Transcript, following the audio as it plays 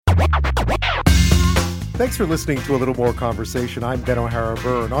Thanks for listening to A Little More Conversation. I'm Ben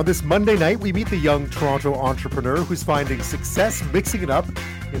O'Hara-Byrne. On this Monday night, we meet the young Toronto entrepreneur who's finding success mixing it up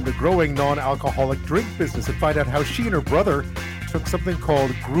in the growing non-alcoholic drink business, and find out how she and her brother took something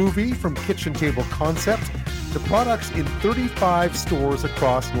called Gruvi from kitchen table concept to products in 35 stores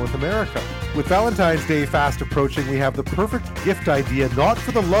across North America. With Valentine's Day fast approaching, we have the perfect gift idea, not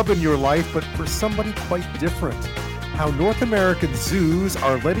for the love in your life, but for somebody quite different. How North American zoos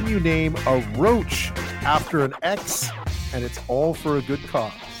are letting you name a roach after an ex, and it's all for a good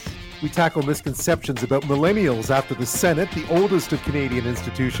cause. We tackle misconceptions about millennials after the Senate, the oldest of Canadian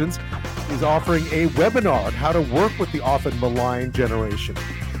institutions, is offering a webinar on how to work with the often maligned generation.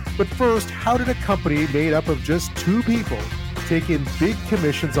 But first, how did a company made up of just two people take in big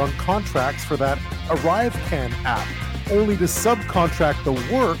commissions on contracts for that ArriveCan app, only to subcontract the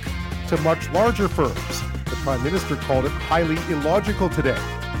work to much larger firms? The Prime Minister called it highly illogical today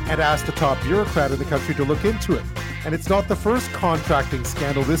and asked a top bureaucrat in the country to look into it. And it's not the first contracting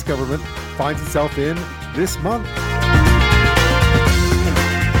scandal this government finds itself in this month.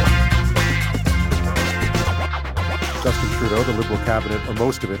 Justin Trudeau, the Liberal cabinet, or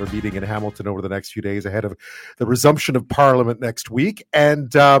most of it, are meeting in Hamilton over the next few days ahead of the resumption of Parliament next week. And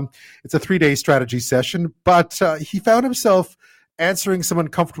it's a 3-day strategy session, but he found himself answering some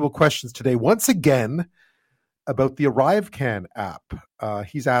uncomfortable questions today, once again, about the ArriveCan app.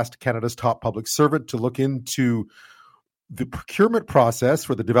 He's asked Canada's top public servant to look into the procurement process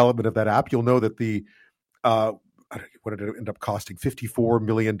for the development of that app. You'll know that what did it end up costing? $54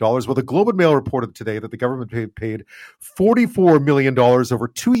 million. Well, the Globe and Mail reported today that the government paid $44 million over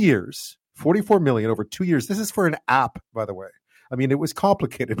 2 years. $44 million over 2 years. This is for an app, by the way. I mean, it was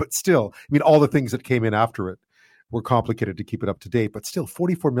complicated, but still, I mean, all the things that came in after it were complicated to keep it up to date, but still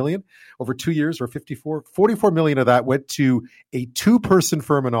 $44 million over 2 years, or $44 million of that went to a two-person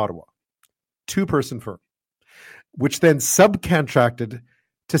firm in Ottawa. Two-person firm, which then subcontracted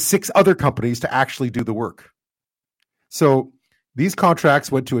to 6 other companies to actually do the work. So these contracts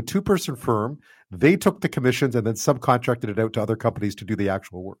went to a two-person firm. They took the commissions and then subcontracted it out to other companies to do the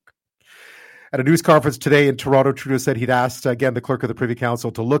actual work. At a news conference today in Toronto, Trudeau said he'd asked, again, the clerk of the Privy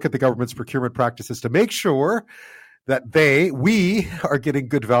Council to look at the government's procurement practices to make sure that we are getting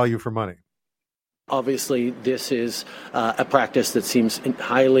good value for money. Obviously, this is a practice that seems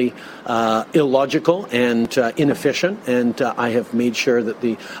highly illogical and inefficient, and I have made sure that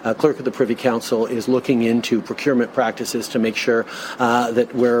the clerk of the Privy Council is looking into procurement practices to make sure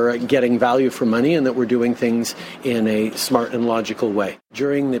that we're getting value for money and that we're doing things in a smart and logical way.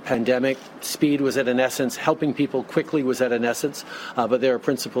 During the pandemic, speed was at an essence, helping people quickly was at an essence, but there are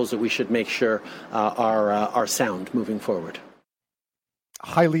principles that we should make sure are sound moving forward.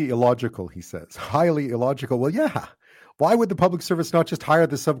 Highly illogical, he says. Highly illogical. Well, yeah. Why would the public service not just hire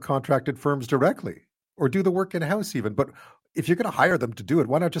the subcontracted firms directly or do the work in-house even? But if you're going to hire them to do it,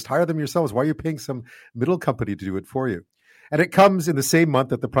 why not just hire them yourselves? Why are you paying some middle company to do it for you? And it comes in the same month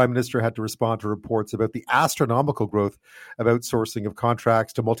that the Prime Minister had to respond to reports about the astronomical growth of outsourcing of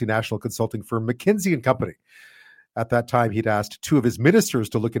contracts to multinational consulting firm McKinsey & Company. At that time, he'd asked 2 of his ministers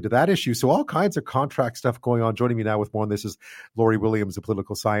to look into that issue. So all kinds of contract stuff going on. Joining me now with more on this is Laurie Williams, a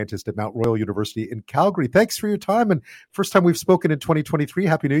political scientist at Mount Royal University in Calgary. Thanks for your time. And first time we've spoken in 2023.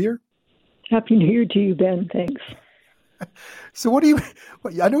 Happy New Year. Happy New Year to you, Ben. Thanks. So I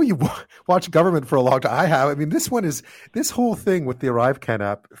know you watch government for a long time. I have. I mean, this whole thing with the ArriveCan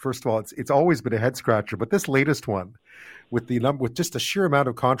app, first of all, it's always been a head scratcher, but this latest one with just the sheer amount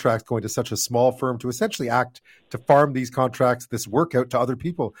of contracts going to such a small firm to essentially act to farm these contracts, this work out to other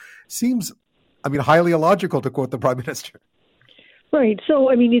people, seems, highly illogical, to quote the Prime Minister. Right. So,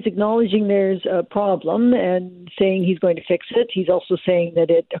 he's acknowledging there's a problem and saying he's going to fix it. He's also saying that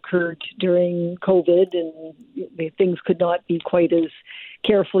it occurred during COVID and things could not be quite as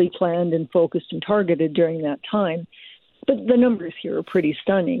carefully planned and focused and targeted during that time. But the numbers here are pretty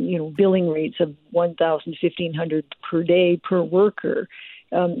stunning. Billing rates of $1,000, $1,500 per day per worker,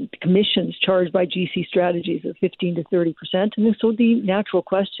 commissions charged by GC Strategies of 15 to 30%. And so the natural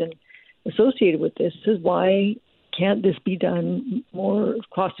question associated with this is, why can't this be done more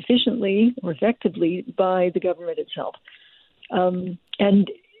cost efficiently or effectively by the government itself? There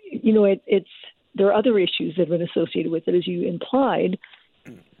are other issues that have been associated with it, as you implied,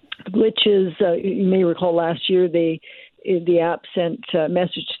 which is, you may recall last year, the app sent a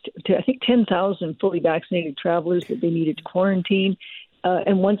message to I think 10,000 fully vaccinated travelers that they needed to quarantine.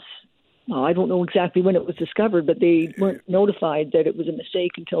 And once, I don't know exactly when it was discovered, but they weren't notified that it was a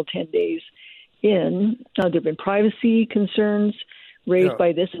mistake until 10 days in. There have been privacy concerns raised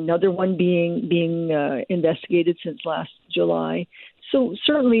by this, another one being investigated since last July. So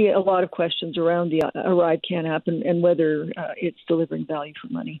certainly a lot of questions around the ArriveCan app and whether it's delivering value for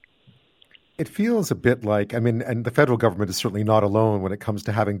money. It feels a bit like, and the federal government is certainly not alone when it comes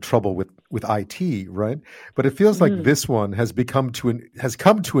to having trouble with IT, right? But it feels like this one has come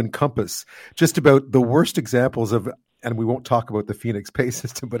to encompass just about the worst examples of, and we won't talk about the Phoenix pay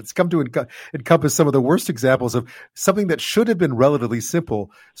system, but it's come to encompass some of the worst examples of something that should have been relatively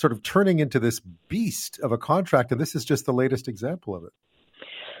simple, sort of turning into this beast of a contract. And this is just the latest example of it.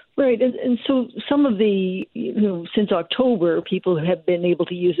 Right. And so some of the, since October, people have been able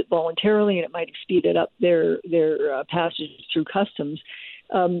to use it voluntarily, and it might have speeded up their passage through customs.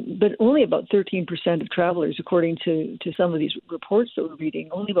 But only about 13% of travelers, according to some of these reports that we're reading,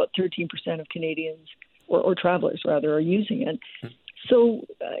 only about 13% of Canadians or travelers, rather, are using it. So,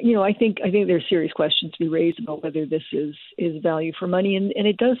 I think there's serious questions to be raised about whether this is value for money. And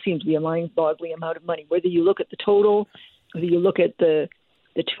it does seem to be a mind-boggling amount of money, whether you look at the total, whether you look at the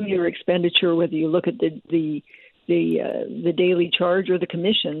 2-year expenditure, whether you look at the daily charge or the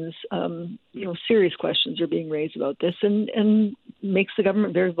commissions, serious questions are being raised about this and makes the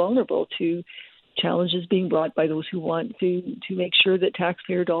government very vulnerable to challenges being brought by those who want to make sure that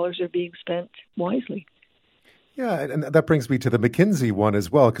taxpayer dollars are being spent wisely. Yeah, and that brings me to the McKinsey one as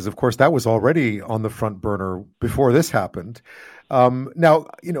well, because of course that was already on the front burner before this happened. Now,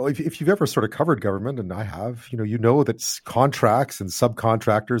 if you've ever sort of covered government, and I have, you know that contracts and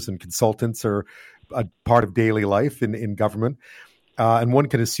subcontractors and consultants are a part of daily life in government. And one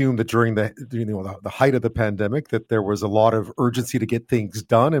can assume that during the height of the pandemic, that there was a lot of urgency to get things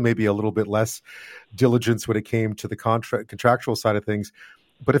done and maybe a little bit less diligence when it came to the contractual side of things.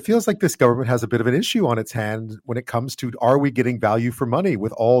 But it feels like this government has a bit of an issue on its hand when it comes to, are we getting value for money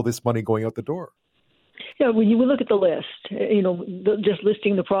with all this money going out the door? Yeah, when you look at the list, just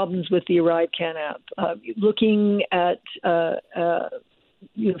listing the problems with the ArriveCan app, looking at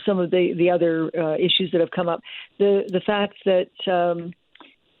some of the other issues that have come up, the fact that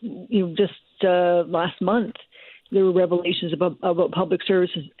just last month there were revelations about Public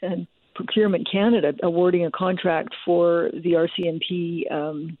Services and Procurement Canada awarding a contract for the RCMP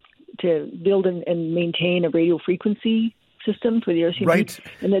to build and maintain a radio frequency system for the RCMP, right,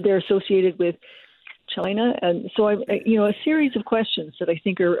 and that they're associated with China. And so, a series of questions that I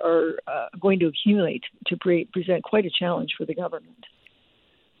think are going to accumulate to present quite a challenge for the government.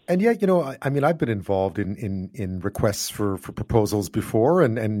 And yet, I've been involved in requests for proposals before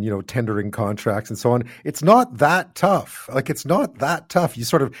and tendering contracts and so on. It's not that tough. It's not that tough.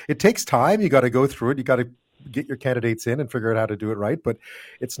 It takes time. You got to go through it. You got to get your candidates in and figure out how to do it right. But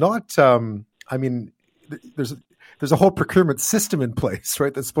it's not, there's a whole procurement system in place,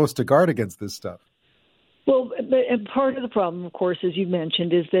 right, that's supposed to guard against this stuff. Well, but part of the problem, of course, as you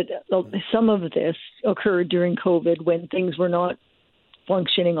mentioned, is that some of this occurred during COVID when things were not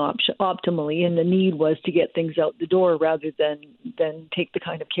functioning optimally, and the need was to get things out the door rather than take the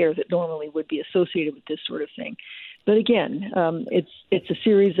kind of care that normally would be associated with this sort of thing. But again, it's a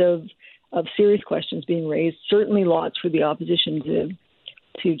series of serious questions being raised. Certainly, lots for the opposition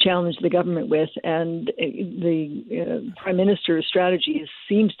to challenge the government with, and the Prime Minister's strategy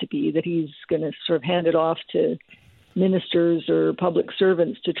seems to be that he's going to sort of hand it off to ministers or public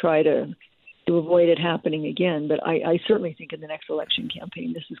servants to try to avoid it happening again. But I certainly think in the next election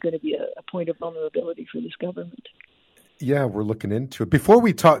campaign, this is going to be a point of vulnerability for this government. Yeah, we're looking into it. Before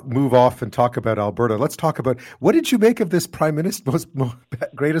we move off and talk about Alberta, let's talk about, what did you make of this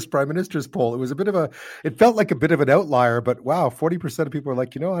greatest prime minister's poll? It was it felt like a bit of an outlier, but wow, 40% of people are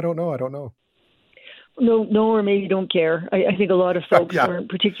like, I don't know. No, or maybe don't care. I think a lot of folks aren't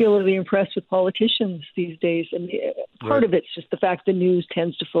particularly impressed with politicians these days. And part of it's just the fact the news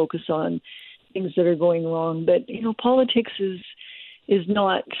tends to focus on things that are going wrong. But, politics is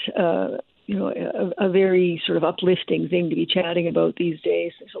not, a very sort of uplifting thing to be chatting about these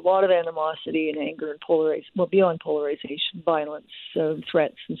days. There's a lot of animosity and anger and beyond polarization, violence,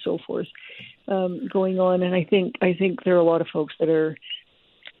 threats, and so forth going on. And I think there are a lot of folks that are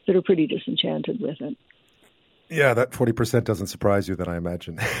pretty disenchanted with it. Yeah, that 40% doesn't surprise you, then, I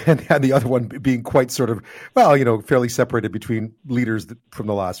imagine. And the other one being quite sort of, fairly separated between leaders from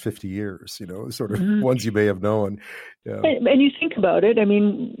the last 50 years, sort of ones you may have known. Yeah. And you think about it,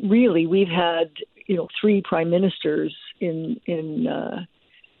 really, we've had, 3 prime ministers in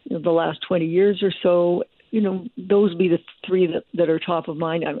the last 20 years or so. Those would be the 3 that are top of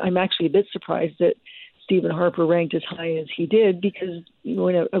mind. I'm actually a bit surprised that Stephen Harper ranked as high as he did, because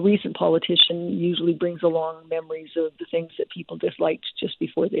a recent politician usually brings along memories of the things that people disliked just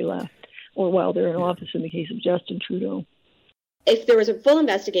before they left or while they're in office, in the case of Justin Trudeau. If there was a full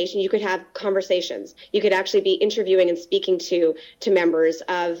investigation, you could have conversations. You could actually be interviewing and speaking to members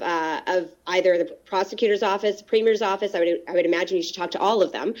of either the prosecutor's office, the premier's office. I would imagine you should talk to all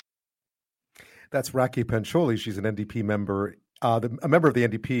of them. That's Raki Pancholi. She's an NDP member, a member of the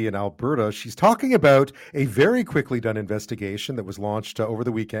NDP in Alberta. She's talking about a very quickly done investigation that was launched over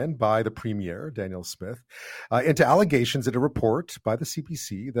the weekend by the Premier, Danielle Smith, into allegations in a report by the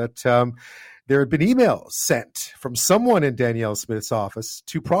CBC that there had been emails sent from someone in Danielle Smith's office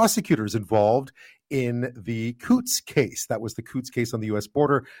to prosecutors involved in the Coutts case. That was the Coutts case on the U.S.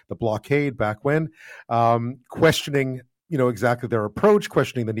 border, the blockade back when, questioning exactly their approach,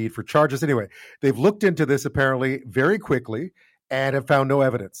 questioning the need for charges. Anyway, they've looked into this apparently very quickly and have found no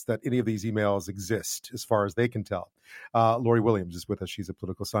evidence that any of these emails exist as far as they can tell. Laurie Williams is with us. She's a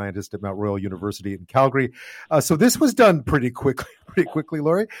political scientist at Mount Royal University in Calgary. So this was done pretty quickly,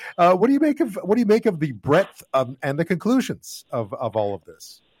 Laurie. What do you make of the breadth and the conclusions of all of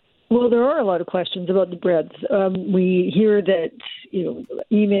this? Well, there are a lot of questions about the breadth. We hear that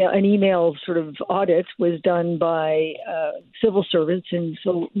an email sort of audit was done by civil servants, and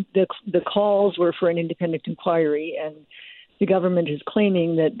so the calls were for an independent inquiry, and the government is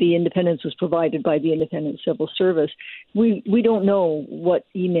claiming that the independence was provided by the independent civil service. We don't know what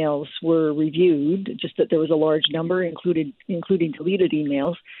emails were reviewed, just that there was a large number, including deleted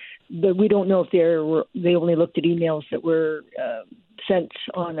emails. But we don't know if they only looked at emails that were sent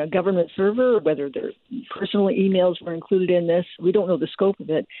on a government server, or whether their personal emails were included in this. We don't know the scope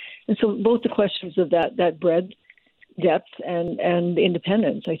of it. And so both the questions of that breadth, depth, and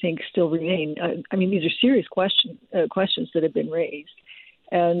independence, I think, still remain. I mean, these are serious questions that have been raised.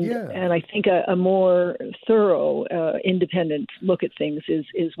 And I think a more thorough, independent look at things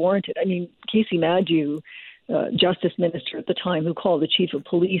is warranted. I mean, Casey Maddew, Justice Minister at the time, who called the Chief of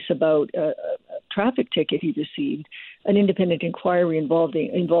Police about a traffic ticket he received, an independent inquiry involving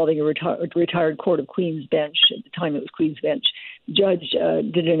a retired Court of Queen's Bench, at the time it was Queen's Bench, judge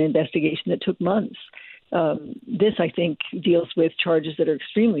did an investigation that took months. This, I think, deals with charges that are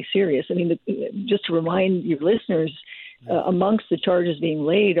extremely serious. I mean, just to remind your listeners, amongst the charges being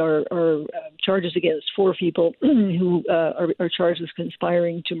laid are charges against 4 people who are charged with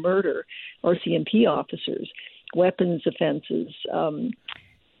conspiring to murder RCMP officers, weapons offenses,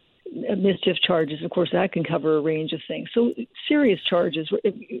 mischief charges. Of course, that can cover a range of things. So serious charges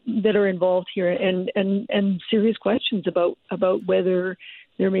that are involved here, and serious questions about whether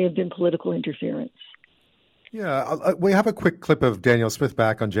there may have been political interference. Yeah, we have a quick clip of Danielle Smith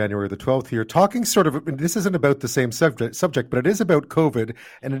back on January the 12th here, talking sort of, this isn't about the same subject, but it is about COVID,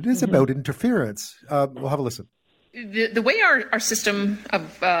 and it is about interference. We'll have a listen. The way our system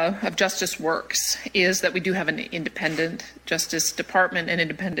of justice works is that we do have an independent Justice Department and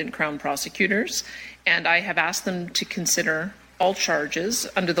independent Crown prosecutors, and I have asked them to consider all charges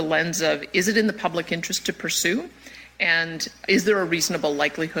under the lens of, is it in the public interest to pursue, and is there a reasonable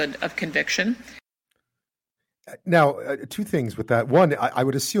likelihood of conviction? Now, 2 things with that. One, I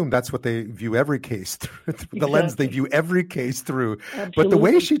would assume that's what they view every case through, the lens they view every case through. Absolutely. But the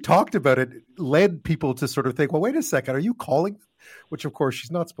way she talked about it led people to sort of think, well, wait a second, are you calling? Which, of course,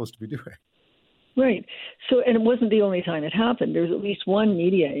 she's not supposed to be doing. Right. So, and it wasn't the only time it happened. There was at least one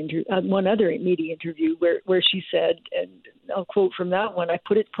other media interview where she said, and I'll quote from that one, I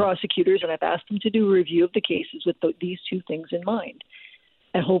put it to prosecutors and I've asked them to do a review of the cases with these 2 things in mind.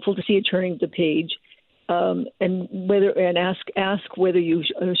 I'm hopeful to see it turning the page. And ask whether you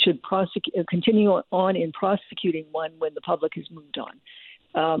should continue on in prosecuting one when the public has moved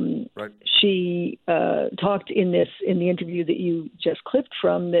on. Right. She talked in the interview that you just clipped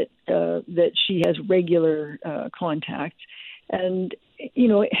from that she has regular contact, and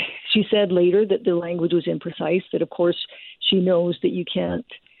she said later that the language was imprecise. That of course she knows that you can't,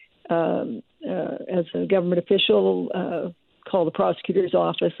 as a government official, call the prosecutor's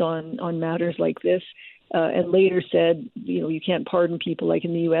office on matters like this. And later said, you can't pardon people like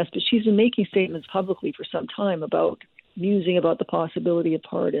in the U.S., but she's been making statements publicly for some time about musing about the possibility of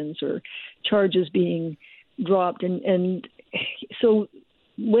pardons or charges being dropped. And so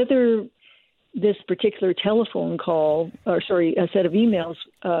whether this particular telephone call, a set of emails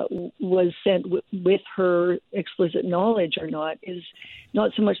was sent with her explicit knowledge or not is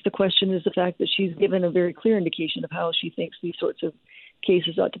not so much the question as the fact that she's given a very clear indication of how she thinks these sorts of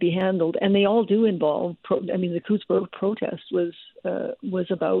cases ought to be handled, and they all do involve. The Coutts protest was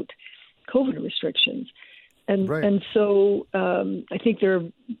about COVID restrictions, and right. And so I think there are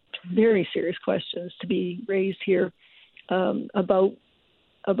very serious questions to be raised here about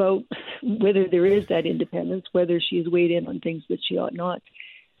whether there is that independence, whether she has weighed in on things that she ought not.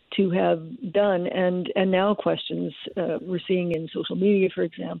 to have done, and now questions we're seeing in social media, for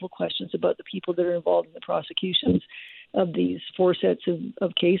example, questions about the people that are involved in the prosecutions of these 4 sets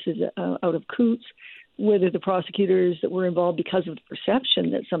of cases out of Coots, whether the prosecutors that were involved because of the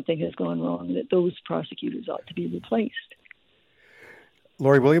perception that something has gone wrong, that those prosecutors ought to be replaced.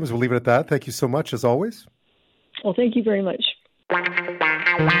 Laurie Williams, we'll leave it at that. Thank you so much, as always. Well, thank you very much.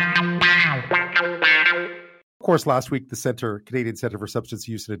 Of course, last week, the Canadian Centre for Substance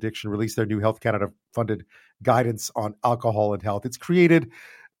Use and Addiction released their new Health Canada-funded guidance on alcohol and health. It's created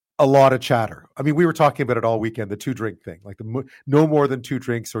a lot of chatter. I mean, we were talking about it all weekend, the 2-drink thing, like no more than 2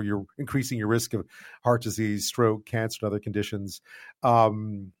 drinks or you're increasing your risk of heart disease, stroke, cancer, and other conditions.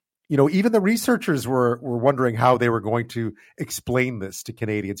 Even the researchers were wondering how they were going to explain this to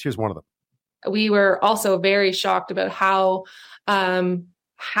Canadians. Here's one of them. We were also very shocked about how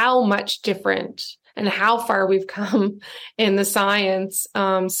much different and how far we've come in the science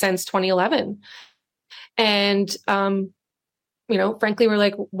since 2011. And, frankly, we're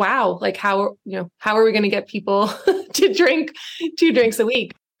like, wow, like how are we going to get people to drink 2 drinks a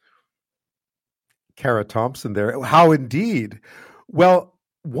week? Cara Thompson there. How indeed? Well,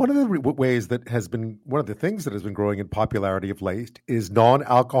 one of the ways that has been one of the things that has been growing in popularity of late is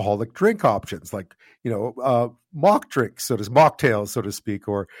non-alcoholic drink options, like mock drinks, mocktails, so to speak,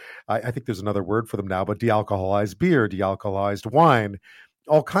 or I think there's another word for them now, but de-alcoholized beer, de-alcoholized wine,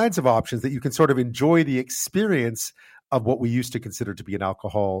 all kinds of options that you can sort of enjoy the experience of what we used to consider to be an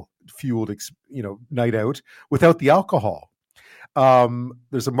alcohol-fueled, night out without the alcohol.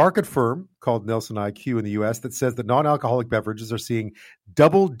 There's a market firm called Nielsen IQ in the U.S. that says that non-alcoholic beverages are seeing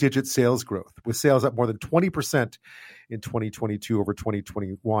double-digit sales growth, with sales up more than 20% in 2022 over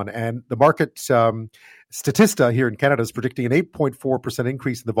 2021. And the market Statista here in Canada is predicting an 8.4%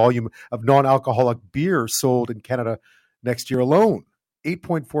 increase in the volume of non-alcoholic beer sold in Canada next year alone.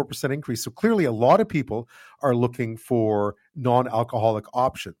 8.4% increase. So clearly a lot of people are looking for non-alcoholic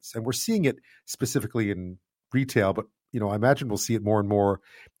options. And we're seeing it specifically in retail, but I imagine we'll see it more and more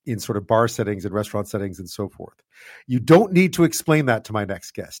in sort of bar settings and restaurant settings and so forth. You don't need to explain that to my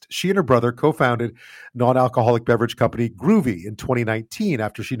next guest. She and her brother co-founded non-alcoholic beverage company Gruvi in 2019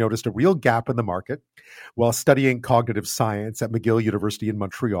 after she noticed a real gap in the market while studying cognitive science at McGill University in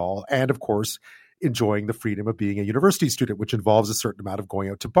Montreal and, of course, enjoying the freedom of being a university student, which involves a certain amount of going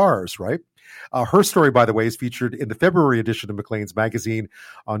out to bars, right? Her story, by the way, is featured in the February edition of Maclean's magazine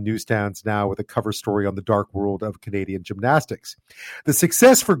on newsstands now with a cover story on the dark world of Canadian gymnastics. The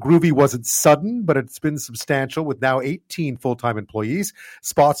success for Gruvi wasn't sudden, but it's been substantial with now 18 full-time employees,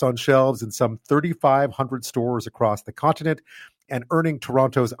 spots on shelves in some 3,500 stores across the continent, and earning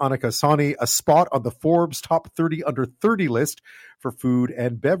Toronto's Anika Sawni a spot on the Forbes Top 30 Under 30 list for food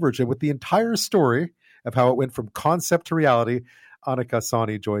and beverage. And with the entire story of how it went from concept to reality, Anika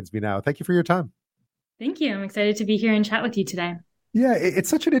Sawni joins me now. Thank you for your time. Thank you. I'm excited to be here and chat with you today. Yeah, it's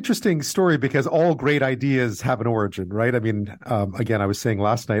such an interesting story because all great ideas have an origin, right? I mean, again, I was saying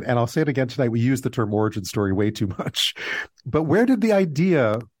last night, and I'll say it again tonight, we use the term origin story way too much. But where did the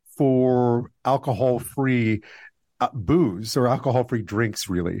idea for alcohol-free booze or alcohol-free drinks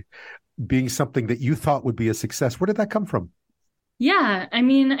really being something that you thought would be a success, where did that come from? Yeah, I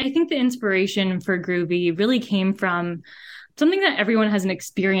mean, I think the inspiration for Gruvi really came from something that everyone hasn't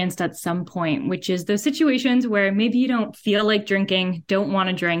experienced at some point, which is those situations where maybe you don't feel like drinking, don't want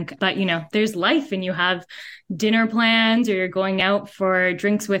to drink, but there's life and you have dinner plans or you're going out for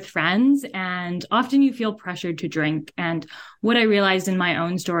drinks with friends, and often you feel pressured to drink. And what I realized in my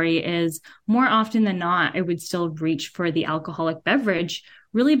own story is more often than not, I would still reach for the alcoholic beverage,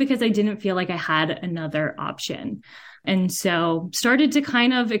 really because I didn't feel like I had another option. And so started to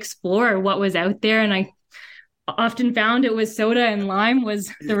kind of explore what was out there, and I often found it was soda and lime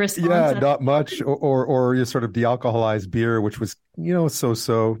was the response. Yeah, not much, or your sort of de-alcoholized beer, which was,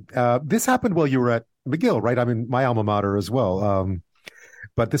 so-so. This happened while you were at McGill, right? I mean, my alma mater as well.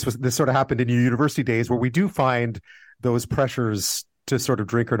 But this sort of happened in your university days where we do find those pressures to sort of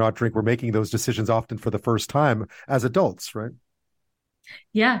drink or not drink. We're making those decisions often for the first time as adults, right?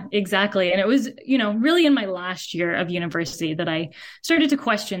 Yeah, exactly. And it was, really in my last year of university that I started to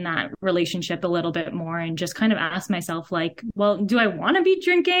question that relationship a little bit more and just kind of ask myself, like, well, do I want to be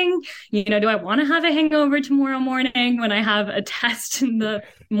drinking? Do I want to have a hangover tomorrow morning when I have a test in the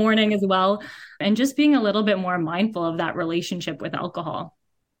morning as well? And just being a little bit more mindful of that relationship with alcohol.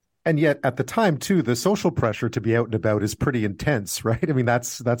 And yet at the time too, the social pressure to be out and about is pretty intense, right? I mean,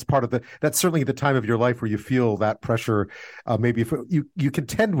 that's part of that's certainly the time of your life where you feel that pressure. Maybe if you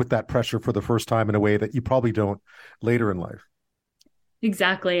contend with that pressure for the first time in a way that you probably don't later in life.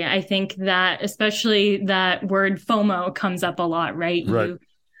 Exactly. I think that especially that word FOMO comes up a lot, right? Right.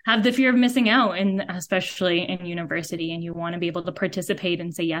 have the fear of missing out, and especially in university, and you want to be able to participate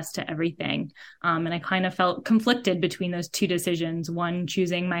and say yes to everything. And I kind of felt conflicted between those two decisions, one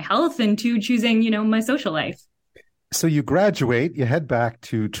choosing my health and two choosing, my social life. So you graduate, you head back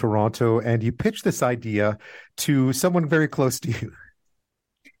to Toronto, and you pitch this idea to someone very close to you.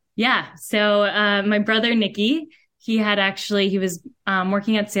 Yeah. So my brother, Nicky, he was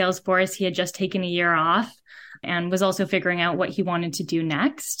working at Salesforce. He had just taken a year off and was also figuring out what he wanted to do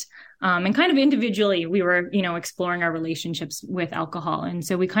next. And kind of individually, we were, exploring our relationships with alcohol. And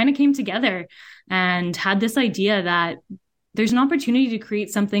so we kind of came together and had this idea that there's an opportunity to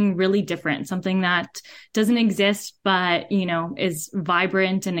create something really different, something that doesn't exist, but, is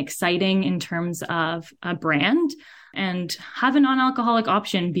vibrant and exciting in terms of a brand, and have a non-alcoholic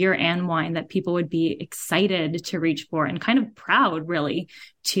option, beer and wine, that people would be excited to reach for and kind of proud, really,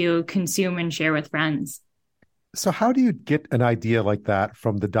 to consume and share with friends. So how do you get an idea like that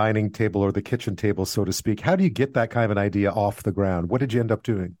from the dining table or the kitchen table, so to speak? How do you get that kind of an idea off the ground? What did you end up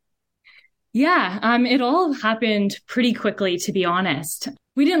doing? Yeah, it all happened pretty quickly, to be honest.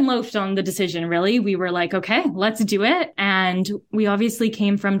 We didn't loaf on the decision, really. We were like, okay, let's do it. And we obviously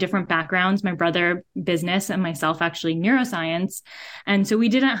came from different backgrounds. My brother, business, and myself, actually, neuroscience. And so we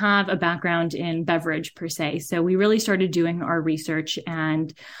didn't have a background in beverage per se. So we really started doing our research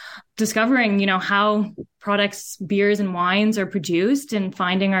and discovering, how products, beers and wines are produced, and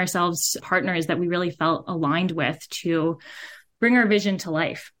finding ourselves partners that we really felt aligned with to bring our vision to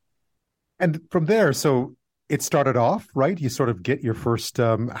life. And from there, so it started off, right? You sort of get your first,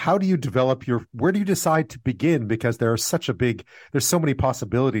 how do you develop where do you decide to begin? Because there's so many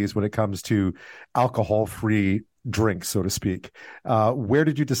possibilities when it comes to alcohol-free drinks, so to speak. Where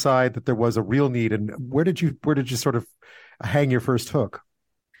did you decide that there was a real need, and where did you sort of hang your first hook?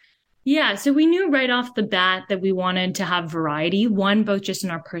 Yeah, so we knew right off the bat that we wanted to have variety. One, both just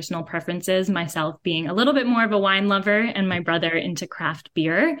in our personal preferences, myself being a little bit more of a wine lover and my brother into craft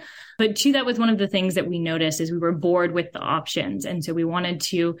beer. But two, that was one of the things that we noticed is we were bored with the options. And so we wanted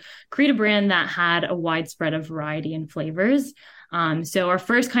to create a brand that had a wide spread of variety and flavors. So our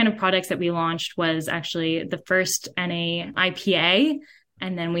first kind of products that we launched was actually the first NA IPA.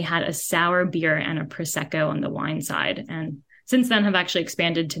 And then we had a sour beer and a Prosecco on the wine side. And since then have actually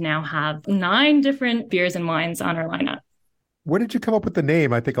expanded to now have 9 different beers and wines on our lineup. Where did you come up with the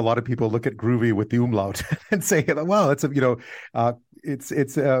name? I think a lot of people look at Gruvi with the umlaut and say, "Well, it's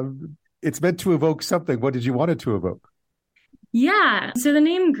meant to evoke something." What did you want it to evoke? Yeah. So the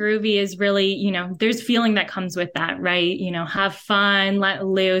name Gruvi is really, there's feeling that comes with that, right? Have fun, let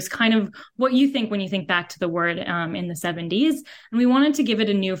loose, kind of what you think when you think back to the word in the 70s. And we wanted to give it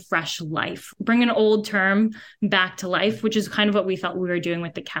a new, fresh life, bring an old term back to life, which is kind of what we felt we were doing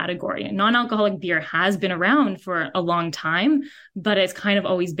with the category. And non-alcoholic beer has been around for a long time, but it's kind of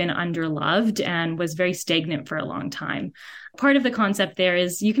always been underloved and was very stagnant for a long time. Part of the concept there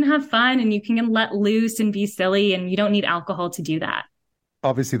is you can have fun and you can let loose and be silly, and you don't need alcohol to do that.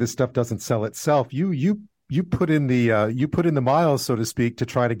 Obviously, this stuff doesn't sell itself. You put in the miles, so to speak, to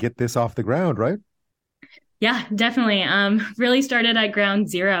try to get this off the ground, right? Yeah, definitely. Really started at ground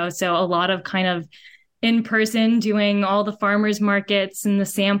zero. So a lot of kind of in person, doing all the farmers markets and the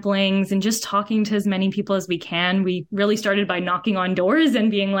samplings and just talking to as many people as we can. We really started by knocking on doors and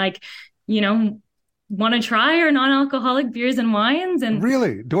being like, want to try our non-alcoholic beers and wines? And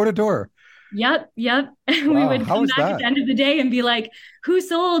really, door to door? Yep. Wow, we would come back at the end of the day and be like, who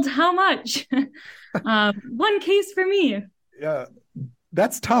sold how much? 1 case for me. Yeah,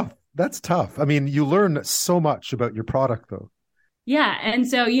 that's tough. I mean, you learn so much about your product, though. Yeah. And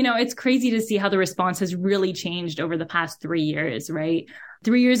so, it's crazy to see how the response has really changed over the past 3 years, right?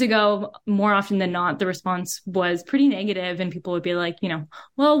 3 years ago, more often than not, the response was pretty negative, and people would be like,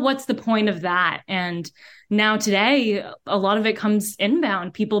 well, what's the point of that? And now today, a lot of it comes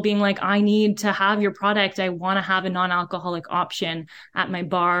inbound, people being like, I need to have your product. I want to have a non-alcoholic option at my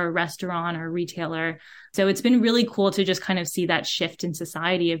bar, or restaurant, or retailer. So it's been really cool to just kind of see that shift in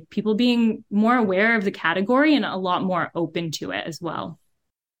society of people being more aware of the category and a lot more open to it as well.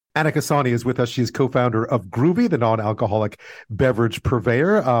 Anika Sawni is with us. She is co-founder of Gruvi, the non-alcoholic beverage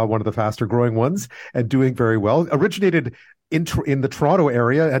purveyor, one of the faster growing ones, and doing very well. Originated in the Toronto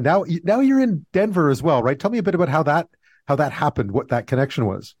area, and now you're in Denver as well, right? Tell me a bit about how that happened, what that connection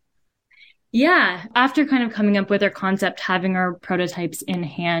was. Yeah, after kind of coming up with our concept, having our prototypes in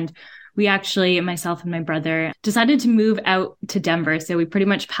hand, we actually, myself and my brother, decided to move out to Denver. So we pretty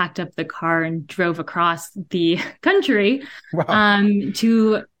much packed up the car and drove across the country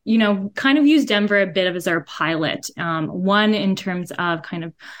to kind of use Denver a bit as our pilot. One, in terms of kind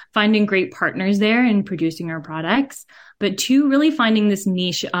of finding great partners there and producing our products, but two, really finding this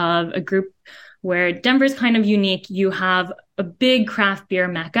niche of a group where Denver's kind of unique. You have a big craft beer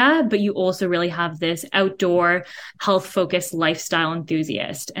mecca, but you also really have this outdoor, health-focused lifestyle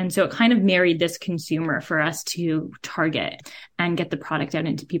enthusiast. And so it kind of married this consumer for us to target and get the product out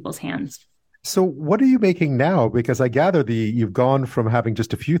into people's hands. So what are you making now? Because I gather you've gone from having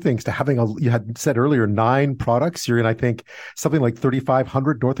just a few things to having, you had said earlier, 9 products. You're in, I think, something like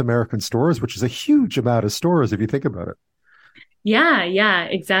 3,500 North American stores, which is a huge amount of stores if you think about it. Yeah,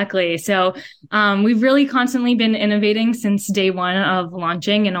 exactly. So we've really constantly been innovating since day one of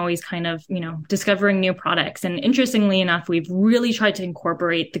launching and always kind of, discovering new products. And interestingly enough, we've really tried to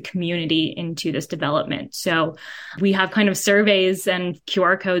incorporate the community into this development. So we have kind of surveys and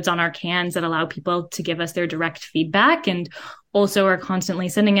QR codes on our cans that allow people to give us their direct feedback, and also are constantly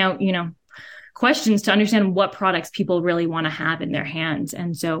sending out, questions to understand what products people really want to have in their hands.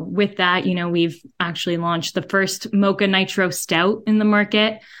 And so with that, we've actually launched the first Mocha Nitro Stout in the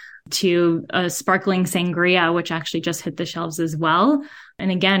market, to a sparkling sangria, which actually just hit the shelves as well.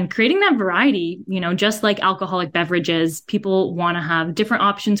 And again, creating that variety, just like alcoholic beverages, people want to have different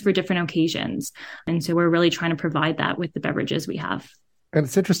options for different occasions. And so we're really trying to provide that with the beverages we have. And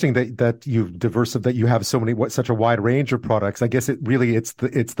it's interesting that you've that you have such a wide range of products. I guess it's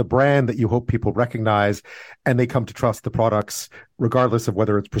the brand that you hope people recognize, and they come to trust the products regardless of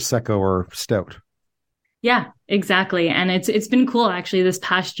whether it's Prosecco or Stout. Yeah, exactly. And it's been cool. Actually, this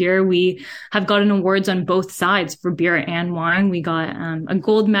past year, we have gotten awards on both sides for beer and wine. We got a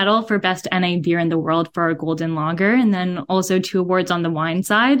gold medal for best NA beer in the world for our golden lager, and then also 2 awards on the wine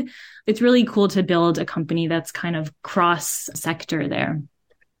side. It's really cool to build a company that's kind of cross sector there.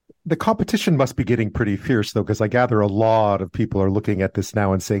 The competition must be getting pretty fierce, though, because I gather a lot of people are looking at this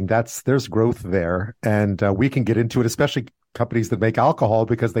now and saying there's growth there, and we can get into it, especially companies that make alcohol,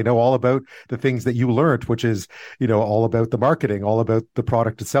 because they know all about the things that you learned, which is, all about the marketing, all about the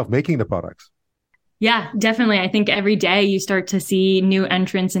product itself, making the products. Yeah, definitely. I think every day you start to see new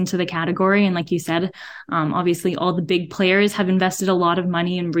entrants into the category. And like you said, obviously all the big players have invested a lot of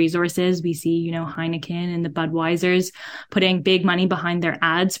money and resources. We see, Heineken and the Budweisers putting big money behind their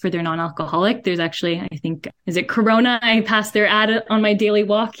ads for their non-alcoholic. There's actually, I think, is it Corona? I passed their ad on my daily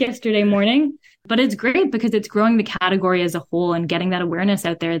walk yesterday morning. But it's great because it's growing the category as a whole and getting that awareness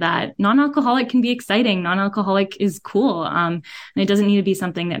out there that non-alcoholic can be exciting. Non-alcoholic is cool. And it doesn't need to be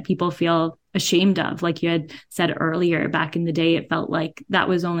something that people feel ashamed of. Like you had said earlier, back in the day, it felt like that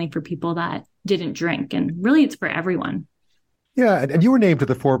was only for people that didn't drink. And really, it's for everyone. Yeah, and you were named to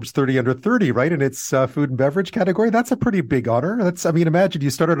the Forbes 30 under 30, right? In its food and beverage category. That's a pretty big honor. Imagine you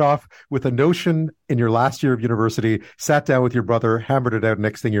started off with a notion in your last year of university, sat down with your brother, hammered it out.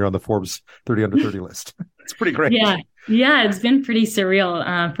 Next thing you're on the Forbes 30 under 30 list. It's pretty great. Yeah, it's been pretty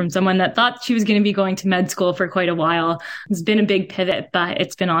surreal from someone that thought she was going to be going to med school for quite a while. It's been a big pivot, but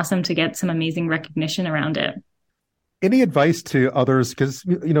it's been awesome to get some amazing recognition around it. Any advice to others? Because,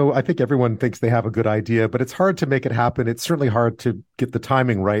 I think everyone thinks they have a good idea, but it's hard to make it happen. It's certainly hard to get the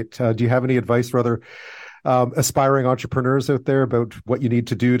timing right. Do you have any advice for other aspiring entrepreneurs out there about what you need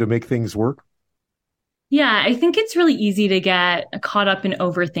to do to make things work? Yeah, I think it's really easy to get caught up in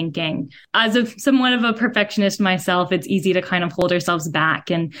overthinking. As somewhat of a perfectionist myself, it's easy to kind of hold ourselves back,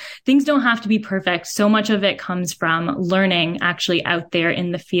 and things don't have to be perfect. So much of it comes from learning actually out there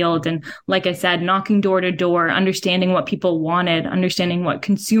in the field. And like I said, knocking door to door, understanding what people wanted, understanding what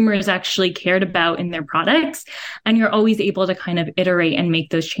consumers actually cared about in their products. And you're always able to kind of iterate and make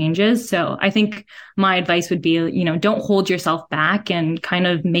those changes. So I think my advice would be, don't hold yourself back and kind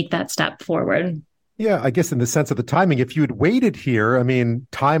of make that step forward. Yeah, I guess in the sense of the timing, if you had waited here,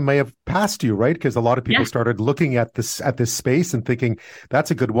 time may have passed you, right? Because a lot of people started looking at this space and thinking that's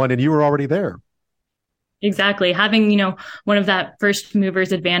a good one, and you were already there. Exactly. Having, one of that first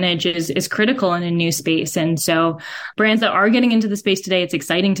mover's advantage is critical in a new space. And so brands that are getting into the space today, it's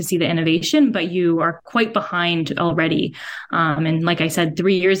exciting to see the innovation, but you are quite behind already. And like I said,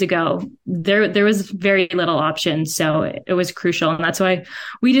 3 years ago, there was very little option. So it was crucial. And that's why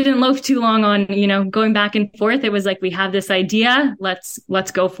we didn't loaf too long on, going back and forth. It was like, we have this idea. Let's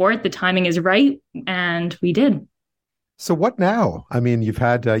go for it. The timing is right. And we did. So what now? You've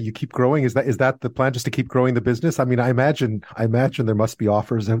had, you keep growing. Is that the plan, just to keep growing the business? I imagine there must be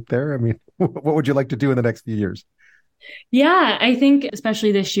offers out there. What would you like to do in the next few years? Yeah, I think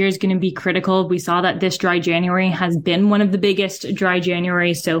especially this year is going to be critical. We saw that this dry January has been one of the biggest dry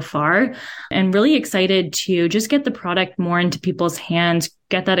Januaries so far, and really excited to just get the product more into people's hands,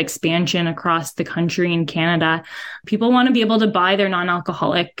 get that expansion across the country and Canada. People want to be able to buy their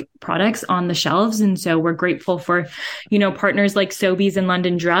non-alcoholic products on the shelves. And so we're grateful for, partners like Sobeys and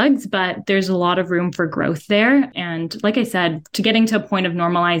London Drugs, but there's a lot of room for growth there. And like I said, to getting to a point of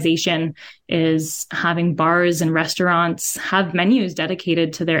normalization is having bars and restaurants have menus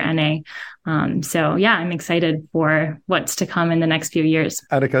dedicated to their NA. So yeah, I'm excited for what's to come in the next few years.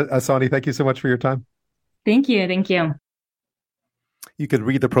 Anika Sawni, thank you so much for your time. Thank you. Thank you. You can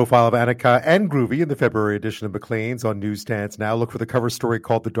read the profile of Anika and Gruvi in the February edition of Maclean's on newsstands now. Look for the cover story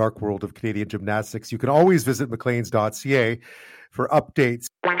called The Dark World of Canadian Gymnastics. You can always visit macleans.ca for updates.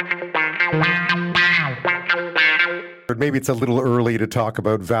 Maybe it's a little early to talk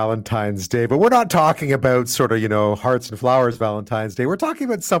about Valentine's Day, but we're not talking about sort of, hearts and flowers Valentine's Day. We're talking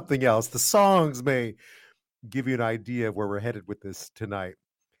about something else. The songs may give you an idea of where we're headed with this tonight.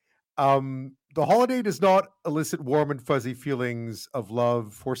 The holiday does not elicit warm and fuzzy feelings of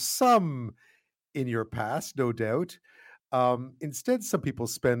love for some in your past, no doubt. Instead, some people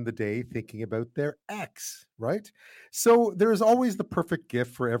spend the day thinking about their ex, right? So there is always the perfect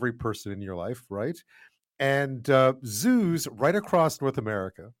gift for every person in your life, right? And zoos right across North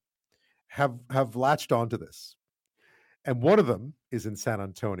America have latched onto this. And one of them is in San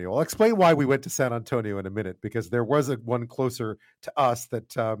Antonio. I'll explain why we went to San Antonio in a minute, because there was one closer to us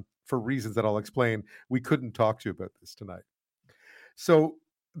that, for reasons that I'll explain, we couldn't talk to you about this tonight. So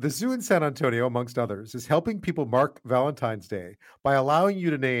the zoo in San Antonio, amongst others, is helping people mark Valentine's Day by allowing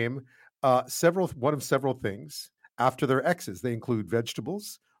you to name one of several things after their exes. They include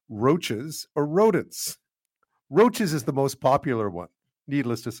vegetables, roaches, or rodents. Roaches is the most popular one,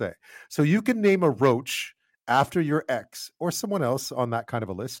 needless to say. So you can name a roach after your ex or someone else on that kind of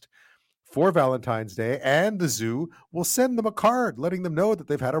a list for Valentine's Day, and the zoo will send them a card letting them know that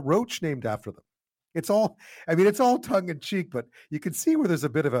they've had a roach named after them. It's all tongue in cheek, but you can see where there's a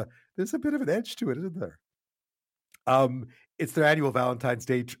bit of an edge to it, isn't there? It's their annual Valentine's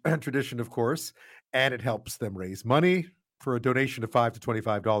Day tradition, of course, and it helps them raise money. For a donation of $5 to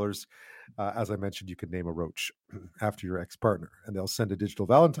 $25, as I mentioned, you can name a roach after your ex-partner, and they'll send a digital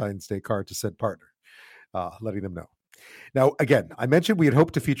Valentine's Day card to said partner, letting them know. Now, again, I mentioned we had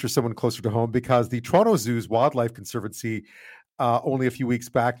hoped to feature someone closer to home because the Toronto Zoo's Wildlife Conservancy only a few weeks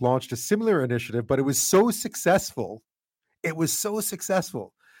back launched a similar initiative, but it was so successful.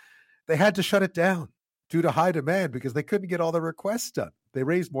 They had to shut it down due to high demand because they couldn't get all the requests done. They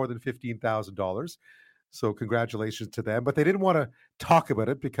raised more than $15,000. So congratulations to them. But they didn't want to talk about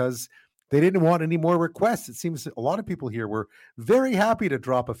it because they didn't want any more requests. It seems a lot of people here were very happy to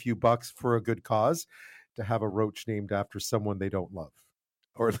drop a few bucks for a good cause, to have a roach named after someone they don't love,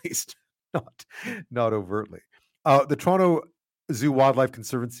 or at least not overtly. The Toronto Zoo Wildlife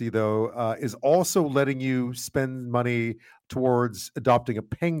Conservancy, though, is also letting you spend money towards adopting a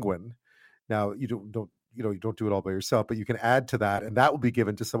penguin. Now, you don't do it all by yourself, but you can add to that, and that will be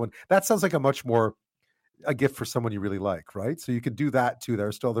given to someone. That sounds like a gift for someone you really like, right? So you can do that too. There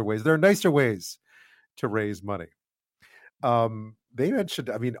are still other ways. There are nicer ways to raise money. They mentioned,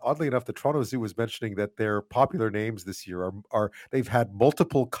 oddly enough, the Toronto Zoo was mentioning that their popular names this year are they've had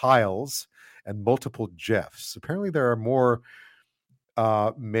multiple Kyles and multiple Jeffs. Apparently there are more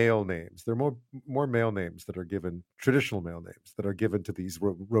male names. There are more male names that are given, traditional male names that are given to these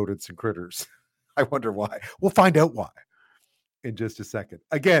rodents and critters. I wonder why. We'll find out why in just a second.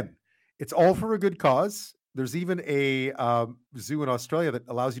 Again, it's all for a good cause. There's even a zoo in Australia that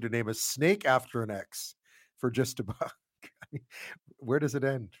allows you to name a snake after an ex for just a buck. Where does it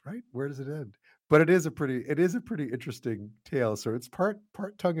end, right? Where does it end? But it is a pretty interesting tale. So it's part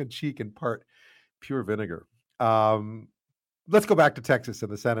tongue in cheek and part pure vinegar. Let's go back to Texas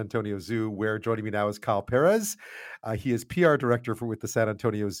and the San Antonio Zoo, where joining me now is Cyle Perez. He is PR director with the San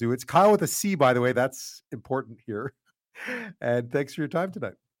Antonio Zoo. It's Kyle with a C, by the way. That's important here. And thanks for your time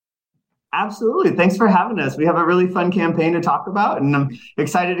tonight. Absolutely. Thanks for having us. We have a really fun campaign to talk about, and I'm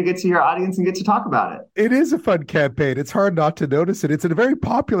excited to get to your audience and get to talk about it. It is a fun campaign. It's hard not to notice it. It's a very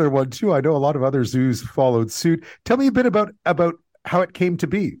popular one, too. I know a lot of other zoos followed suit. Tell me a bit about how it came to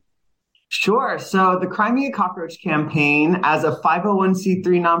be. Sure. So the Cry Me a Cockroach campaign, as a 501c3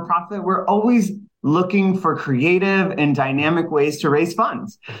 nonprofit, we're always looking for creative and dynamic ways to raise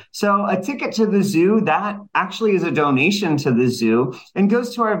funds. So a ticket to the zoo, that actually is a donation to the zoo and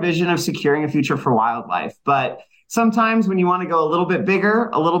goes to our vision of securing a future for wildlife. But Sometimes when you want to go a little bit bigger,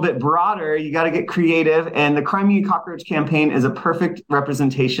 a little bit broader, you got to get creative. And the Cry Me a Cockroach campaign is a perfect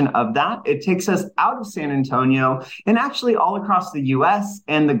representation of that. It takes us out of San Antonio and actually all across the US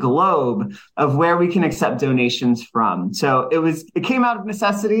and the globe of where we can accept donations from. So it came out of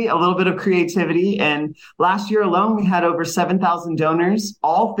necessity, a little bit of creativity. And last year alone, we had over 7,000 donors,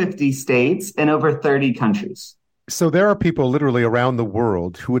 all 50 states and over 30 countries. So there are people literally around the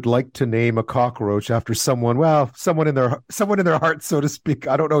world who would like to name a cockroach after someone in their heart, so to speak.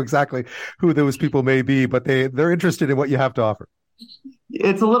 I don't know exactly who those people may be, but they're interested in what you have to offer.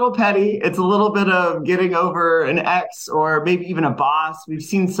 It's a little petty. It's a little bit of getting over an ex or maybe even a boss. We've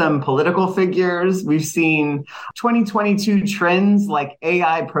seen some political figures. We've seen 2022 trends like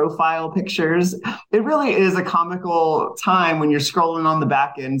AI profile pictures. It really is a comical time when you're scrolling on the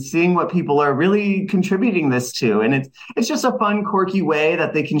back end, seeing what people are really contributing this to. And it's just a fun, quirky way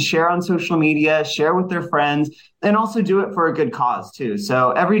that they can share on social media, share with their friends, and also do it for a good cause too.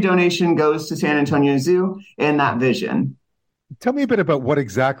 So every donation goes to San Antonio Zoo in that vision. Tell me a bit about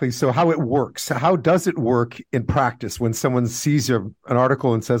how it works. How does it work in practice when someone sees an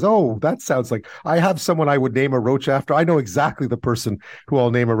article and says, oh, that sounds like I have someone I would name a roach after. I know exactly the person who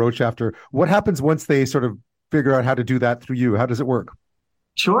I'll name a roach after. What happens once they sort of figure out how to do that through you? How does it work?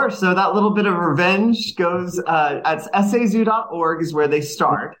 Sure. So that little bit of revenge goes at sazoo.org is where they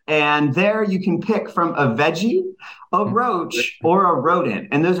start. And there you can pick from a veggie, a roach, or a rodent.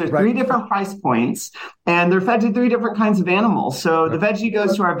 And those are three different price points. And they're fed to three different kinds of animals. So the veggie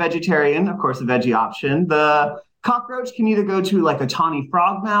goes to our vegetarian, of course, the veggie option. The cockroach can either go to like a tawny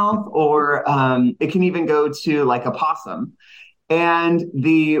frogmouth or it can even go to like a possum. And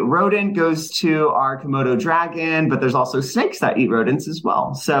the rodent goes to our Komodo dragon, but there's also snakes that eat rodents as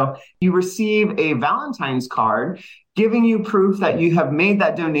well. So you receive a Valentine's card giving you proof that you have made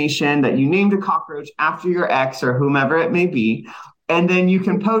that donation, that you named a cockroach after your ex or whomever it may be. And then you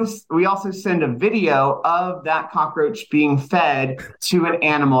can post, we also send a video of that cockroach being fed to an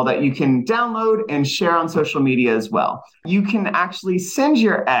animal that you can download and share on social media as well. You can actually send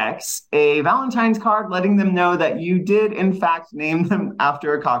your ex a Valentine's card letting them know that you did, in fact, name them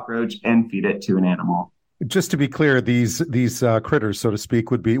after a cockroach and feed it to an animal. Just to be clear, these critters, so to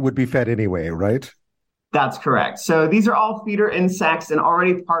speak, would be fed anyway, right? That's correct. So these are all feeder insects and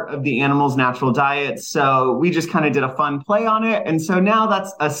already part of the animal's natural diet. So we just kind of did a fun play on it. And so now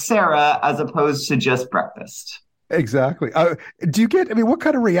that's a Sarah as opposed to just breakfast. Exactly. What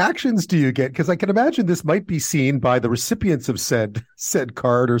kind of reactions do you get? Because I can imagine this might be seen by the recipients of said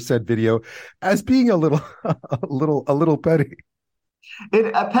card or said video as being a little petty.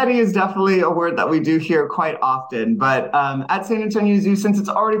 Petty is definitely a word that we do hear quite often, but at San Antonio Zoo, since it's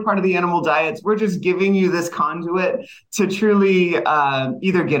already part of the animal diets, we're just giving you this conduit to truly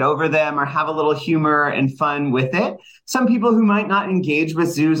either get over them or have a little humor and fun with it. Some people who might not engage with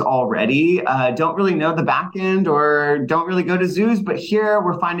zoos already don't really know the back end or don't really go to zoos, but here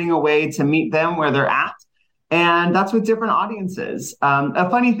we're finding a way to meet them where they're at. And that's with different audiences. A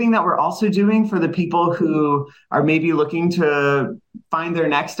funny thing that we're also doing for the people who are maybe looking to find their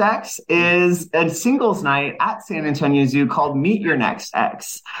next ex is a singles night at San Antonio Zoo called Meet Your Next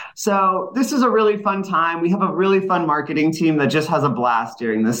Ex. So this is a really fun time. We have a really fun marketing team that just has a blast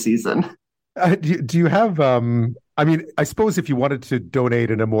during this season. Do you have, I suppose if you wanted to donate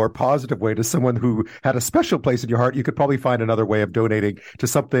in a more positive way to someone who had a special place in your heart, you could probably find another way of donating to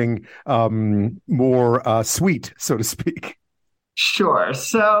something more sweet, so to speak. Sure.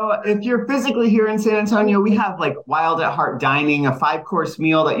 So if you're physically here in San Antonio, we have like Wild at Heart Dining, a 5-course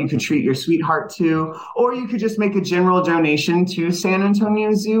meal that you could treat your sweetheart to, or you could just make a general donation to San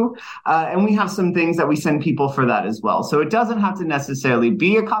Antonio Zoo. And we have some things that we send people for that as well. So it doesn't have to necessarily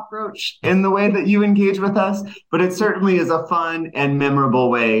be a cockroach in the way that you engage with us, but it certainly is a fun and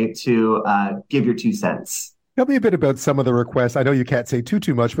memorable way to give your 2 cents. Tell me a bit about some of the requests. I know you can't say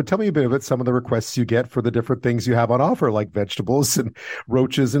too much, but tell me a bit about some of the requests you get for the different things you have on offer, like vegetables and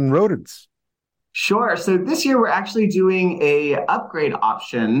roaches and rodents. Sure. So this year we're actually doing a upgrade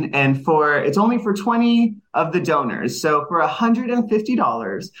option, and it's only for 20 of the donors. So for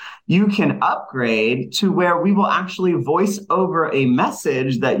 $150, you can upgrade to where we will actually voice over a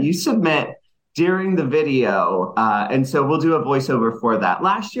message that you submit during the video. And so we'll do a voiceover for that.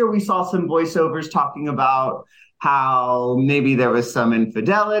 Last year, we saw some voiceovers talking about how maybe there was some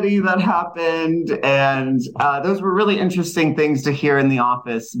infidelity that happened. And those were really interesting things to hear in the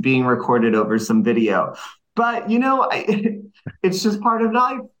office being recorded over some video. But, it's just part of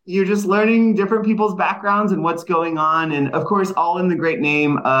life. You're just learning different people's backgrounds and what's going on. And of course, all in the great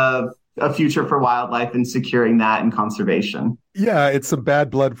name of a future for wildlife and securing that and conservation. Yeah, it's some bad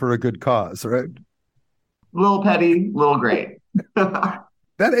blood for a good cause, right? little petty, little great. Are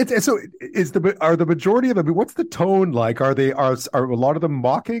the majority of them? I mean, what's the tone like? Are a lot of them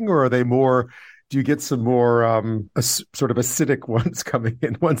mocking, or are they more? Do you get some more sort of acidic ones coming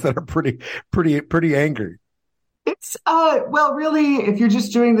in, ones that are pretty angry? It's well, really, if you're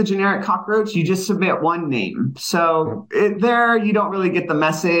just doing the generic cockroach, you just submit one name. So there, you don't really get the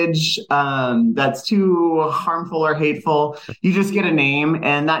message that's too harmful or hateful. You just get a name,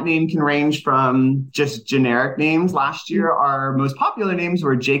 and that name can range from just generic names. Last year, our most popular names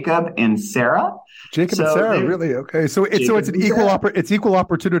were Jacob and Sarah. Jacob and Sarah, really? Okay, so it's an equal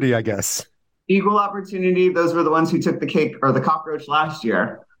opportunity, I guess. Equal opportunity. Those were the ones who took the cake or the cockroach last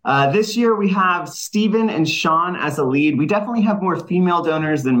year. This year, we have Stephen and Sean as a lead. We definitely have more female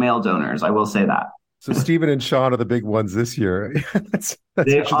donors than male donors. I will say that. So Stephen and Sean are the big ones this year.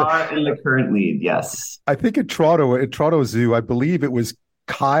 They are in the current lead, yes. I think at Toronto Zoo, I believe it was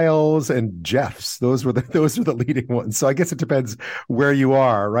Kyle's and Jeff's. Those are the leading ones. So I guess it depends where you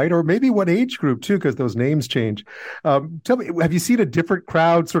are, right? Or maybe what age group too, because those names change. Tell me, have you seen a different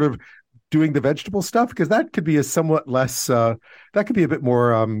crowd sort of doing the vegetable stuff? Because that could be a somewhat less, that could be a bit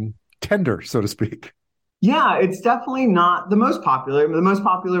more tender, so to speak. Yeah, it's definitely not the most popular. The most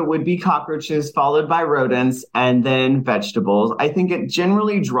popular would be cockroaches, followed by rodents, and then vegetables. I think it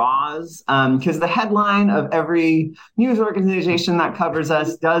generally draws, because the headline of every news organization that covers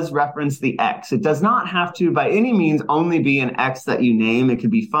us does reference the X. It does not have to, by any means, only be an X that you name. It could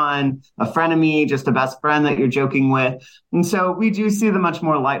be fun, a frenemy, just a best friend that you're joking with. And so we do see the much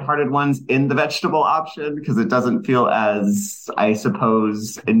more lighthearted ones in the vegetable option because it doesn't feel as, I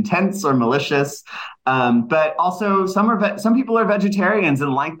suppose, intense or malicious. But also some people are vegetarians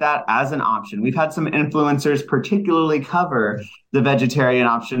and like that as an option. We've had some influencers particularly cover the vegetarian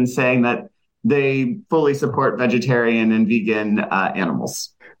option, saying that they fully support vegetarian and vegan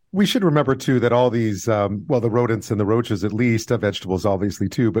animals. We should remember, too, that all these, the rodents and the roaches, at least, vegetables obviously,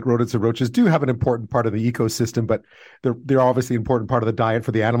 too, but rodents and roaches do have an important part of the ecosystem, but they're obviously an important part of the diet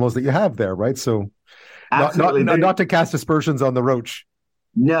for the animals that you have there, right? So not to cast aspersions on the roach.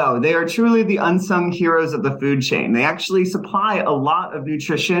 No, they are truly the unsung heroes of the food chain. They actually supply a lot of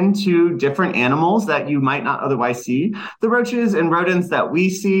nutrition to different animals that you might not otherwise see. The roaches and rodents that we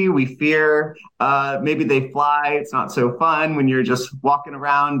see, we fear. Maybe they fly. It's not so fun when you're just walking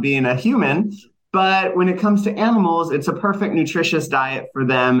around being a human. But when it comes to animals, it's a perfect nutritious diet for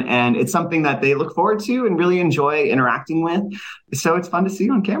them. And it's something that they look forward to and really enjoy interacting with. So it's fun to see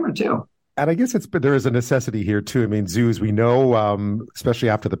on camera, too. And I guess there is a necessity here, too. I mean, zoos, we know, especially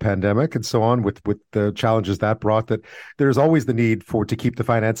after the pandemic and so on, with the challenges that brought, that there's always the need to keep the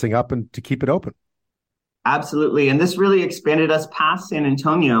financing up and to keep it open. Absolutely. And this really expanded us past San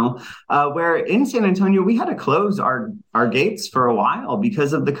Antonio, where in San Antonio, we had to close our gates for a while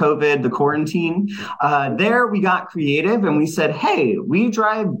because of the COVID, the quarantine. There, we got creative and we said, hey, we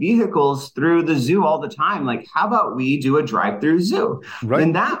drive vehicles through the zoo all the time. Like, how about we do a drive-through zoo? Right.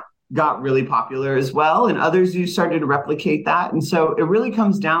 And that got really popular as well. And other zoos started to replicate that. And so it really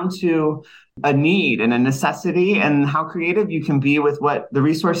comes down to a need and a necessity and how creative you can be with what the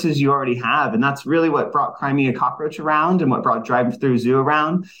resources you already have. And that's really what brought Crimea Cockroach around and what brought Drive Through Zoo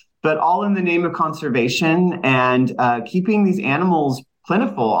around, but all in the name of conservation and keeping these animals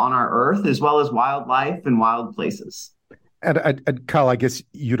plentiful on our earth, as well as wildlife and wild places. And Kyle, I guess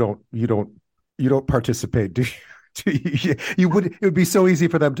you don't participate, do you? It would be so easy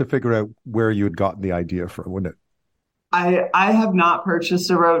for them to figure out where you had gotten the idea from, wouldn't it? I have not purchased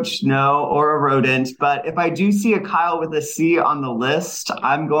a roach, no, or a rodent, but if I do see a Kyle with a C on the list,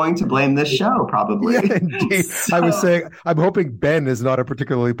 I'm going to blame this show, probably. Yeah, indeed. So, I was saying, I'm hoping Ben is not a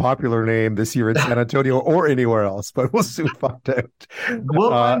particularly popular name this year in San Antonio or anywhere else, but we'll soon find out. We'll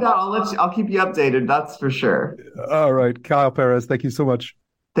find out. I'll keep you updated, that's for sure. All right, Cyle Perez, thank you so much.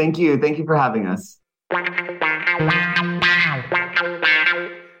 Thank you. Thank you for having us.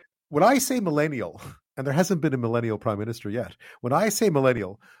 When I say millennial, and there hasn't been a millennial prime minister yet, when I say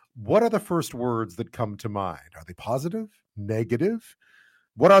millennial, what are the first words that come to mind? Are they positive, negative?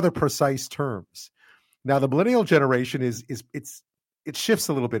 What are the precise terms? Now, the millennial generation it shifts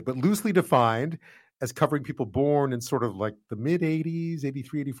a little bit, but loosely defined as covering people born in sort of like the mid 80s,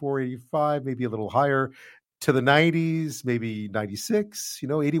 83, 84, 85, maybe a little higher, to the 90s, maybe 96,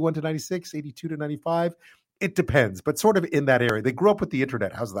 81 to 96, 82 to 95. It depends, but sort of in that area. They grew up with the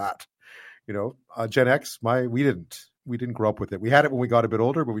internet. How's that? Gen X, we didn't grow up with it. We had it when we got a bit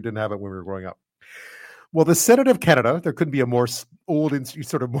older, but we didn't have it when we were growing up. Well, the Senate of Canada, there couldn't be a more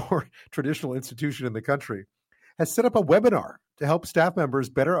more traditional institution in the country, has set up a webinar to help staff members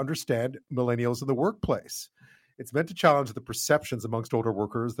better understand millennials in the workplace. It's meant to challenge the perceptions amongst older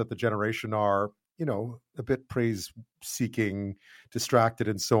workers that the generation are, a bit praise-seeking, distracted,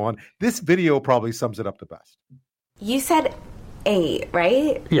 and so on. This video probably sums it up the best. You said 8,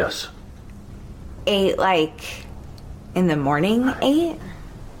 right? Yes. 8, like in the morning 8?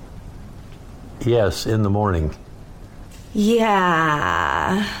 Yes, in the morning.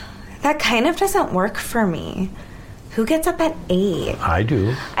 Yeah, that kind of doesn't work for me. Who gets up at 8? I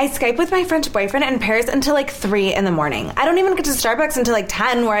do. I Skype with my French boyfriend in Paris until like 3 in the morning. I don't even get to Starbucks until like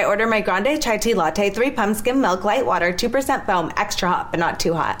 10, where I order my grande chai tea latte, 3 pump skim milk, light water, 2% foam, extra hot, but not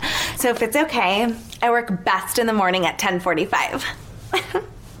too hot. So if it's okay, I work best in the morning at 10:45.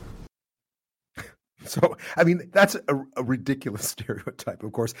 So, I mean, that's a ridiculous stereotype,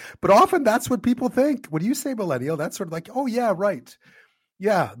 of course, but often that's what people think. When you say millennial, that's sort of like, oh yeah, right.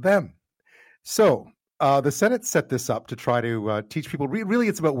 Yeah, them. So, the Senate set this up to try to teach people. Really,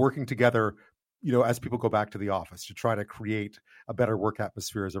 it's about working together, as people go back to the office, to try to create a better work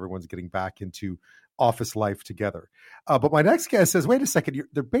atmosphere as everyone's getting back into office life together. But my next guest says, wait a second,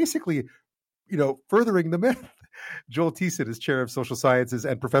 they're basically, furthering the myth. Joel Thiessen is chair of social sciences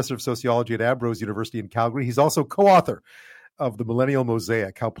and professor of sociology at Ambrose University in Calgary. He's also co-author of the Millennial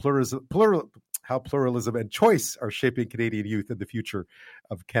Mosaic, how pluralism and choice are shaping Canadian youth and the future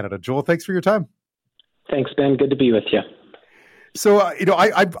of Canada. Joel, thanks for your time. Thanks, Ben. Good to be with you. So,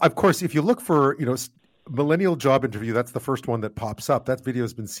 I of course, if you look for, millennial job interview, that's the first one that pops up. That video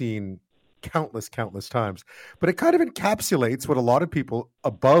has been seen countless times. But it kind of encapsulates what a lot of people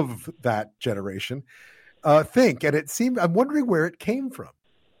above that generation think. And I'm wondering where it came from.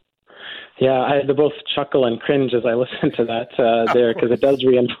 Yeah, I had to both chuckle and cringe as I listened to that there, because it does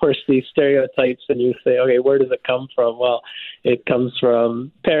reinforce these stereotypes. And you say, okay, where does it come from? Well, it comes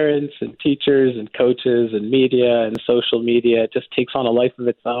from parents and teachers and coaches and media and social media. It just takes on a life of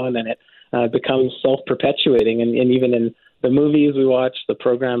its own, and it becomes self-perpetuating. And even in the movies we watch, the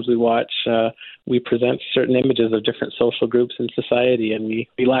programs we watch, we present certain images of different social groups in society, and we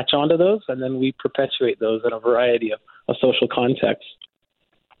latch onto those, and then we perpetuate those in a variety of social contexts.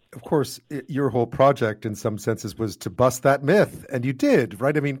 Of course, your whole project, in some senses, was to bust that myth, and you did,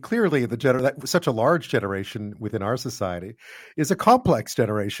 right? I mean, clearly, such a large generation within our society is a complex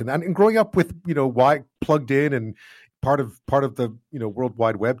generation, and growing up with why plugged in and part of the World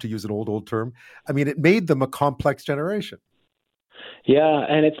Wide Web, to use an old term. I mean, it made them a complex generation. Yeah,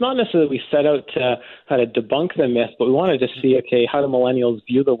 and it's not necessarily we set out to how to debunk the myth, but we wanted to see, okay, how do millennials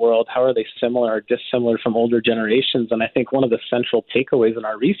view the world? How are they similar or dissimilar from older generations? And I think one of the central takeaways in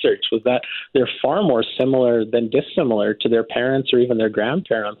our research was that they're far more similar than dissimilar to their parents or even their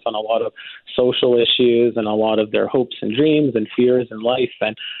grandparents on a lot of social issues and a lot of their hopes and dreams and fears in life.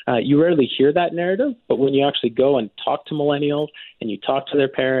 And you rarely hear that narrative, but when you actually go and talk to millennials and you talk to their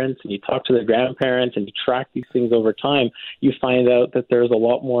parents and you talk to their grandparents and you track these things over time, you find out that there's a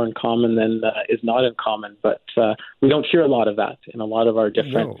lot more in common than is not in common. But we don't hear a lot of that in a lot of our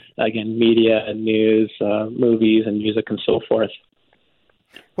different, again, media and news, movies and music and so forth.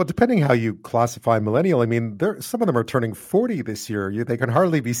 Well, depending how you classify millennial, I mean, some of them are turning 40 this year. They can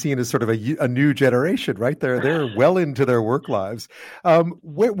hardly be seen as sort of a new generation, right? They're well into their work lives.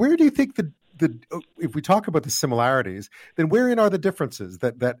 Where do you think if we talk about the similarities, then wherein are the differences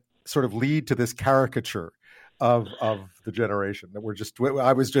that sort of lead to this caricature of the generation that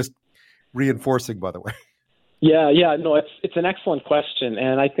I was just reinforcing, by the way? Yeah, no, it's an excellent question.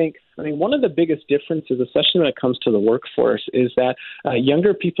 And I think one of the biggest differences, especially when it comes to the workforce, is that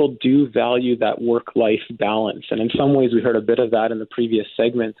younger people do value that work-life balance. And in some ways, we heard a bit of that in the previous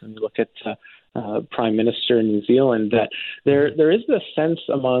segment when we look at Prime Minister in New Zealand, that there is this sense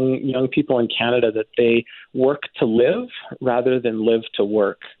among young people in Canada that they work to live rather than live to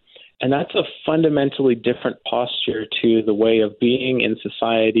work. And that's a fundamentally different posture to the way of being in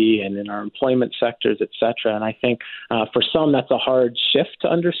society and in our employment sectors, et cetera. And I think for some, that's a hard shift to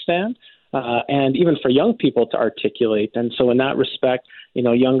understand, and even for young people to articulate. And so in that respect,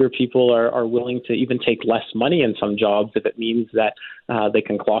 younger people are willing to even take less money in some jobs if it means that they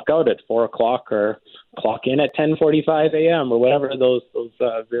can clock out at 4 o'clock or clock in at 10:45 a.m. or whatever those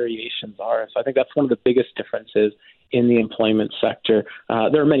variations are. So I think that's one of the biggest differences in the employment sector.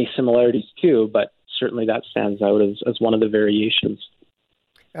 There are many similarities too, but certainly that stands out as one of the variations.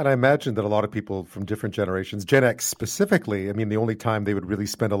 And I imagine that a lot of people from different generations, Gen X specifically, I mean, the only time they would really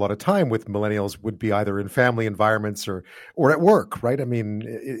spend a lot of time with millennials would be either in family environments or at work, right? I mean,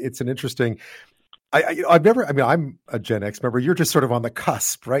 it's an interesting... I'm a Gen X member. You're just sort of on the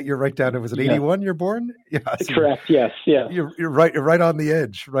cusp, right? You're right down to, was it 81 you're born? Yeah. Correct, yes, yeah. You're right on the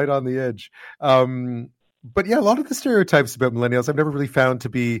edge, But yeah, a lot of the stereotypes about millennials I've never really found to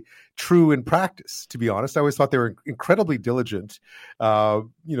be true in practice, to be honest. I always thought they were incredibly diligent,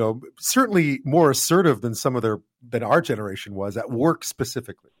 certainly more assertive than than our generation was at work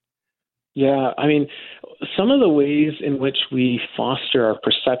specifically. Yeah, I mean, some of the ways in which we foster our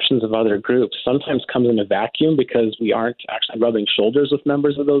perceptions of other groups sometimes comes in a vacuum because we aren't actually rubbing shoulders with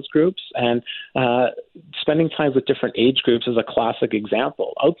members of those groups. And spending time with different age groups is a classic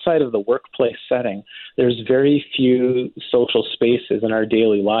example. Outside of the workplace setting, there's very few social spaces in our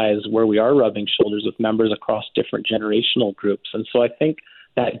daily lives where we are rubbing shoulders with members across different generational groups. And so I think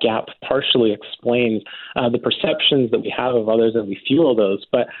that gap partially explains the perceptions that we have of others and we fuel those.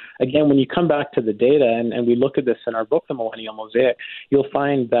 But again, when you come back to the data and we look at this in our book, The Millennial Mosaic, you'll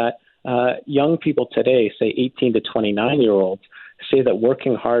find that young people today, say 18 to 29-year-olds, say that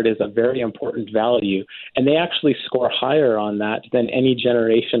working hard is a very important value, and they actually score higher on that than any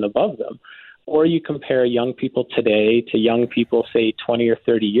generation above them. Or you compare young people today to young people, say, 20 or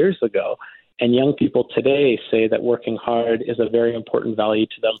 30 years ago, and young people today say that working hard is a very important value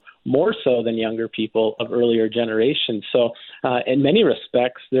to them, more so than younger people of earlier generations. So in many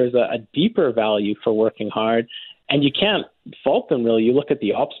respects, there's a deeper value for working hard. And you can't fault them, really. You look at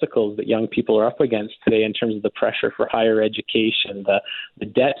the obstacles that young people are up against today in terms of the pressure for higher education, the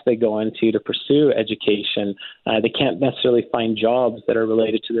debt they go into to pursue education. They can't necessarily find jobs that are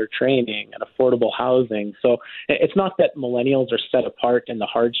related to their training and affordable housing. So it's not that millennials are set apart in the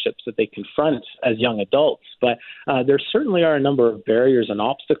hardships that they confront as young adults, but there certainly are a number of barriers and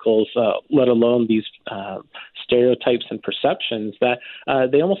obstacles, let alone these stereotypes and perceptions, that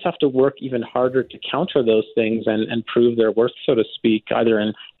they almost have to work even harder to counter those things and prove their worth, so to speak, either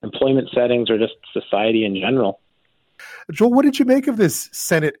in employment settings or just society in general. Joel, what did you make of this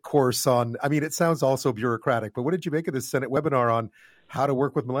Senate course on, I mean, it sounds also bureaucratic, but what did you make of this Senate webinar on how to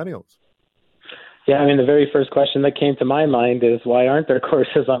work with millennials? Yeah, I mean, the very first question that came to my mind is, why aren't there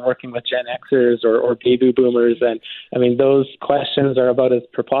courses on working with Gen Xers or baby boomers? And I mean, those questions are about as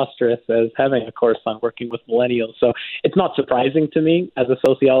preposterous as having a course on working with millennials. So it's not surprising to me as a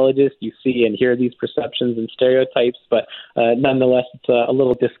sociologist. You see and hear these perceptions and stereotypes, but nonetheless, it's a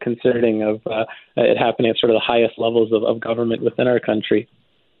little disconcerting of it happening at sort of the highest levels of government within our country.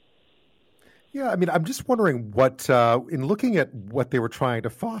 Yeah, I mean, I'm just wondering what, in looking at what they were trying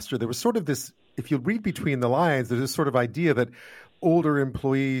to foster, there was sort of this, if you read between the lines, there's this sort of idea that older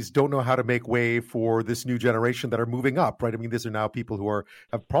employees don't know how to make way for this new generation that are moving up, right? I mean, these are now people who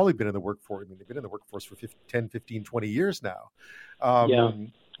have probably been in the workforce. I mean, they've been in the workforce for 10, 15, 20 years now.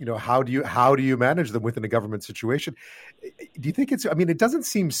 You know, how do you manage them within a government situation? Do you think it doesn't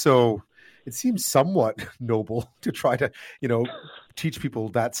seem so, it seems somewhat noble to try to, teach people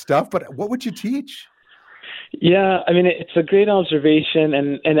that stuff, but what would you teach? Yeah, I mean, it's a great observation,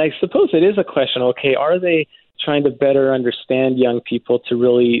 and I suppose it is a question, okay, are they trying to better understand young people to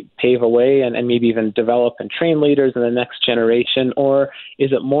really pave a way and maybe even develop and train leaders in the next generation, or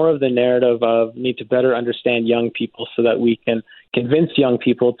is it more of the narrative of need to better understand young people so that we can convince young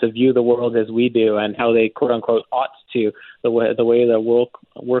people to view the world as we do and how they, quote unquote, ought to, the way the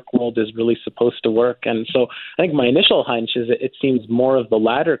work world is really supposed to work? And so I think my initial hunch is it seems more of the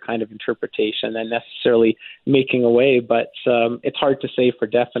latter kind of interpretation than necessarily making a way, but it's hard to say for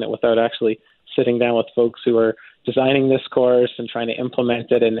definite without actually sitting down with folks who are designing this course and trying to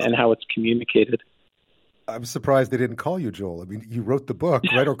implement it and how it's communicated. I'm surprised they didn't call you, Joel. I mean, you wrote the book,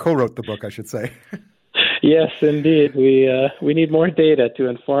 right? Or co-wrote the book, I should say. Yes, indeed. We need more data to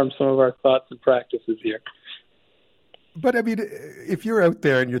inform some of our thoughts and practices here. But I mean, if you're out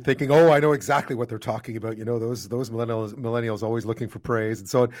there and you're thinking, "Oh, I know exactly what they're talking about," those millennials always looking for praise and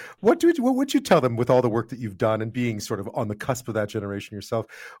so on. What would you tell them with all the work that you've done and being sort of on the cusp of that generation yourself?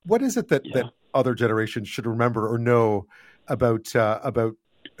 What is it that other generations should remember or know about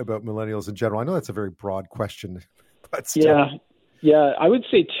millennials in general? I know that's a very broad question, but still. Yeah. I would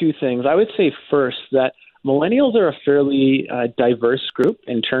say two things. I would say first that millennials are a fairly diverse group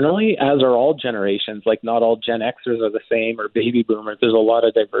internally, as are all generations. Like, not all Gen Xers are the same, or baby boomers. There's a lot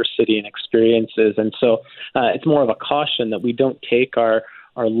of diversity and experiences. And so it's more of a caution that we don't take our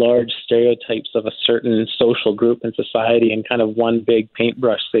large stereotypes of a certain social group in society and kind of one big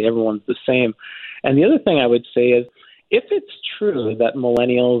paintbrush say everyone's the same. And the other thing I would say is, if it's true that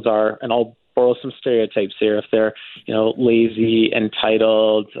millennials are, and I'll borrow some stereotypes here, if they're, lazy,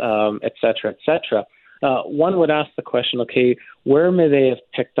 entitled, et cetera, one would ask the question, okay, where may they have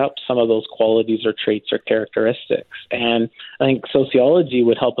picked up some of those qualities or traits or characteristics? And I think sociology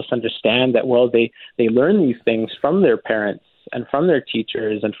would help us understand that, well, they learn these things from their parents and from their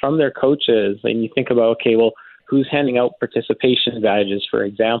teachers and from their coaches. And you think about, okay, well, who's handing out participation badges, for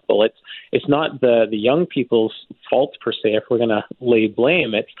example. It's not the young people's fault per se if we're going to lay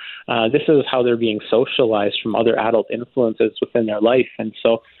blame. This is how they're being socialized from other adult influences within their life. And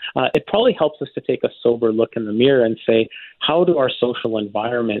so it probably helps us to take a sober look in the mirror and say, how do our social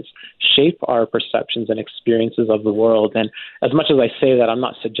environments shape our perceptions and experiences of the world? And as much as I say that, I'm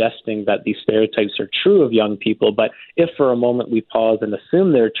not suggesting that these stereotypes are true of young people, but if for a moment we pause and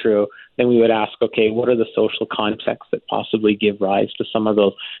assume they're true, then we would ask, okay, what are the social contexts that possibly give rise to some of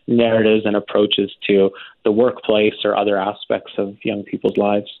those narratives and approaches to the workplace or other aspects of young people's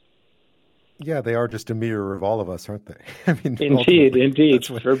lives? Yeah, they are just a mirror of all of us, aren't they? I mean, indeed,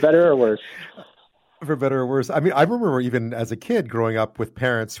 for better or worse. For better or worse. I mean, I remember even as a kid growing up with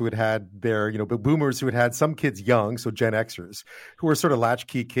parents who had their, boomers who had some kids young, so Gen Xers, who were sort of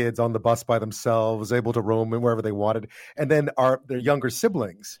latchkey kids on the bus by themselves, able to roam wherever they wanted. And then their younger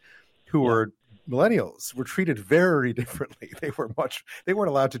siblings who were millennials were treated very differently. They weren't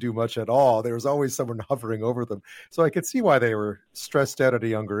allowed to do much at all. There was always someone hovering over them. So I could see why they were stressed out at a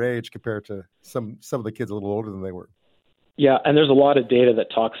younger age compared to some of the kids a little older than they were. Yeah, and there's a lot of data that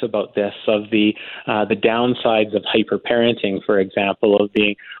talks about this, of the downsides of hyperparenting, for example, of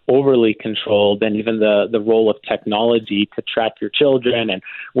being overly controlled, and even the role of technology to track your children and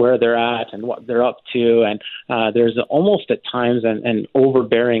where they're at and what they're up to. And there's almost at times an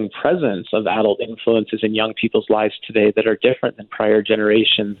overbearing presence of adult influences in young people's lives today that are different than prior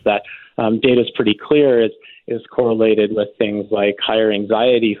generations. That data is pretty clear is correlated with things like higher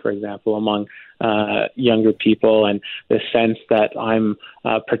anxiety, for example, among younger people, and the sense that I'm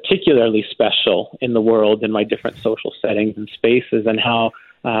particularly special in the world in my different social settings and spaces, and how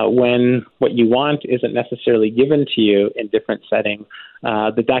when what you want isn't necessarily given to you in different settings,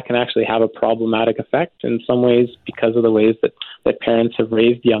 that can actually have a problematic effect in some ways because of the ways that parents have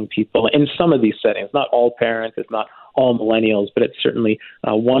raised young people in some of these settings. Not all parents, it's not all millennials, but it's certainly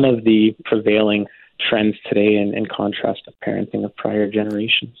one of the prevailing trends today in contrast to parenting of prior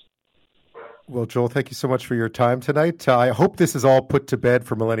generations. Well, Joel, thank you so much for your time tonight. I hope this is all put to bed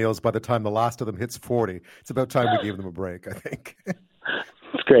for millennials by the time the last of them hits 40. It's about time we gave them a break, I think.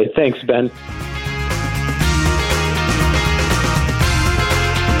 That's great. Thanks, Ben.